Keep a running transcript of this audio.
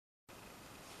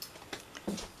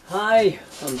Hi,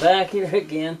 I'm back here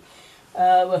again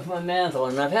with my mantle,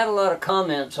 and I've had a lot of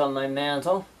comments on my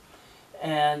mantle,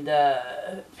 and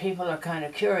people are kind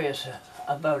of curious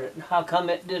about it. How come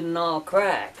it didn't all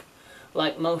crack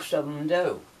like most of them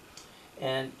do?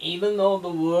 And even though the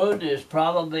wood is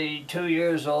probably 2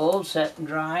 years old, set and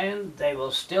drying, they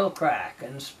will still crack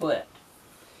and split.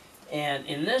 And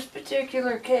in this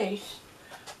particular case,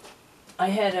 I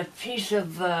had a piece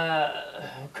of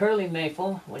curly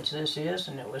maple, which this is,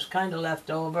 and it was kind of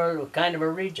left over, kind of a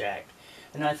reject.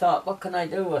 And I thought, what can I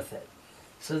do with it?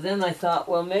 So then I thought,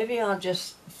 well, maybe I'll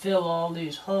just fill all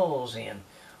these holes in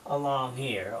along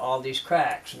here, all these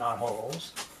cracks, not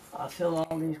holes. I'll fill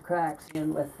all these cracks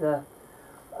in with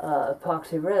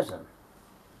epoxy resin.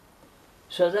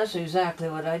 So that's exactly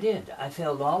what I did. I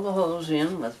filled all the holes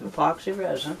in with epoxy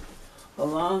resin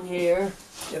along here,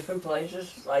 different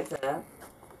places like that,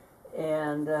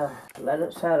 and let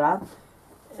it set up.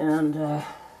 And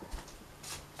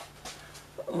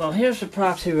well, here's the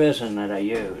epoxy resin that I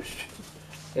used.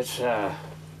 It's epoxy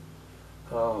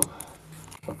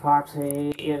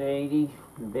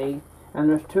 880B, and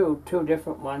there's two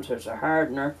different ones. There's a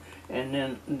hardener and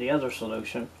then the other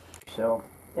solution. So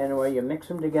anyway, you mix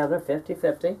them together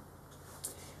 50-50.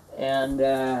 And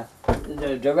the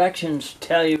directions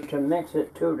tell you to mix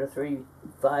it 2 to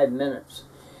 5 minutes,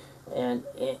 and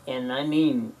I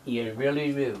mean you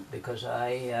really do, because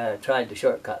I tried the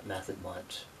shortcut method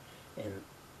once, and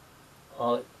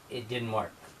it didn't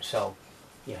work. So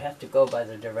you have to go by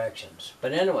the directions.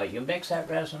 But anyway, you mix that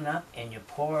resin up and you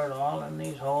pour it all in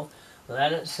these holes,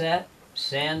 let it set,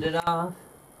 sand it off,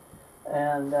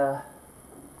 and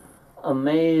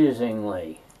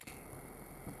amazingly,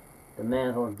 the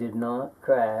mantle did not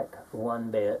crack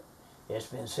one bit. It's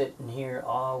been sitting here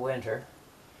all winter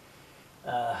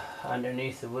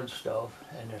underneath the wood stove,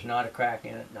 and there's not a crack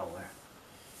in it nowhere.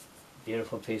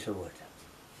 Beautiful piece of wood.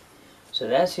 So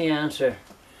that's the answer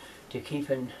to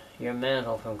keeping your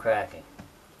mantle from cracking.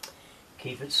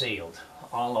 Keep it sealed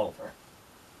all over.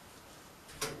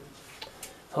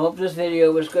 Hope this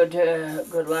video was good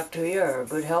luck to you, or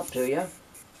good help to you.